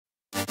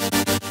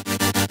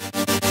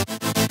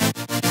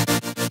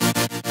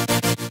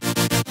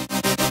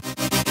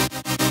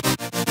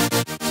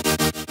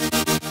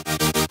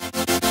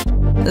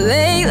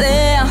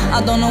Lately,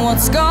 I don't know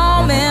what's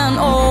coming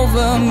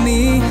over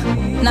me.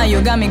 Now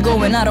you got me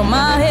going out of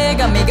my head,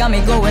 got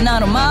me going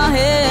out of my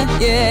head,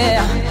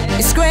 yeah.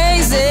 It's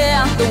crazy,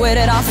 the way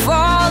that I've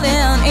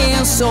fallen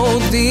in so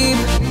deep.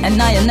 And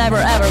now you're never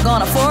ever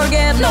gonna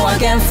forget. No, I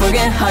can't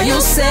forget how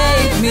you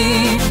saved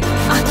me.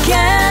 I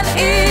can't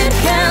eat,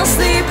 can't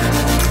sleep.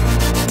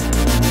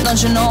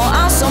 Don't you know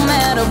I'm so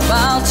mad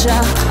about ya?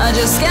 I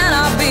just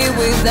cannot be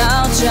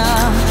without ya.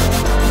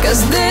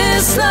 Cause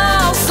this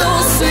love's so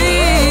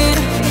sweet,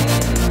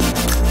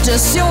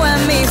 just you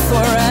and me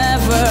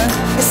forever.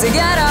 Cause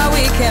together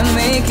we can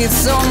make it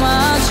so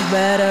much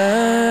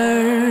better.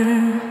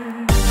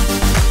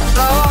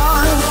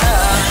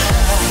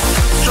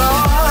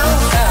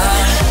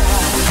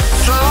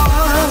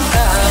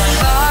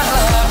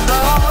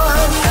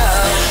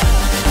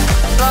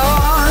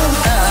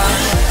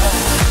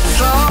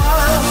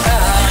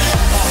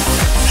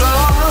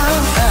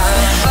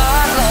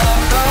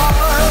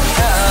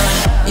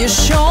 You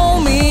show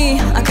me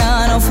a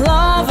kind of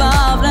love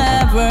I've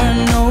never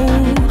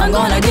known. I'm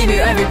gonna give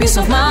you every piece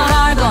of my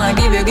heart, gonna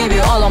give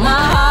you all of my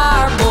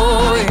heart,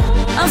 boy.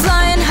 I'm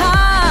flying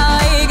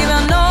high,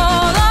 giving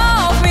all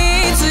of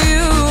me to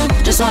you.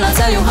 Just wanna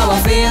tell you how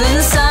I feel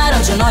inside.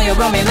 Don't you know you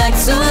brought me back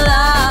to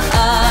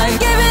life?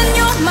 Giving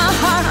you my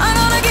heart, I'm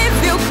gonna give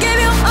you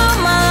all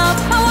my love.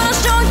 I wanna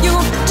show you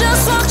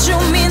just what you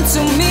mean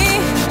to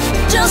me,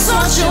 just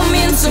what you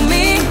mean to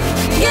me.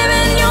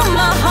 Giving you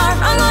my heart,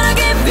 I'm gonna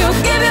give you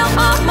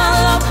all my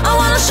love. I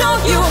wanna show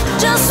you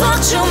just what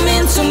you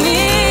mean to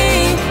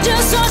me,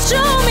 just what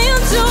you mean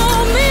to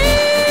me.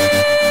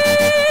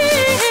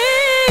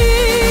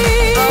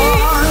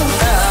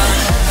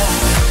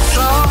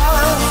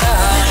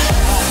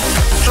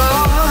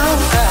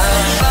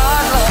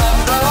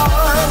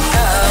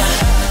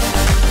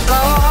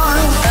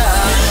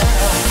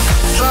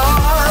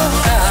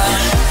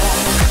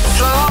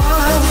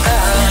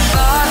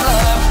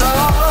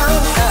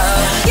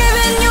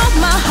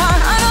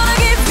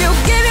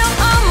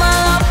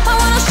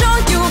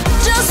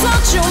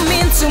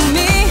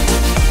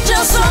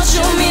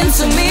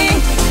 To me,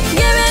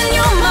 giving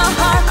you my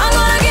heart, I'm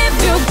gonna give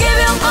you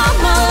all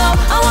my love.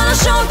 I wanna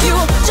show you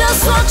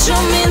just what you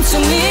mean.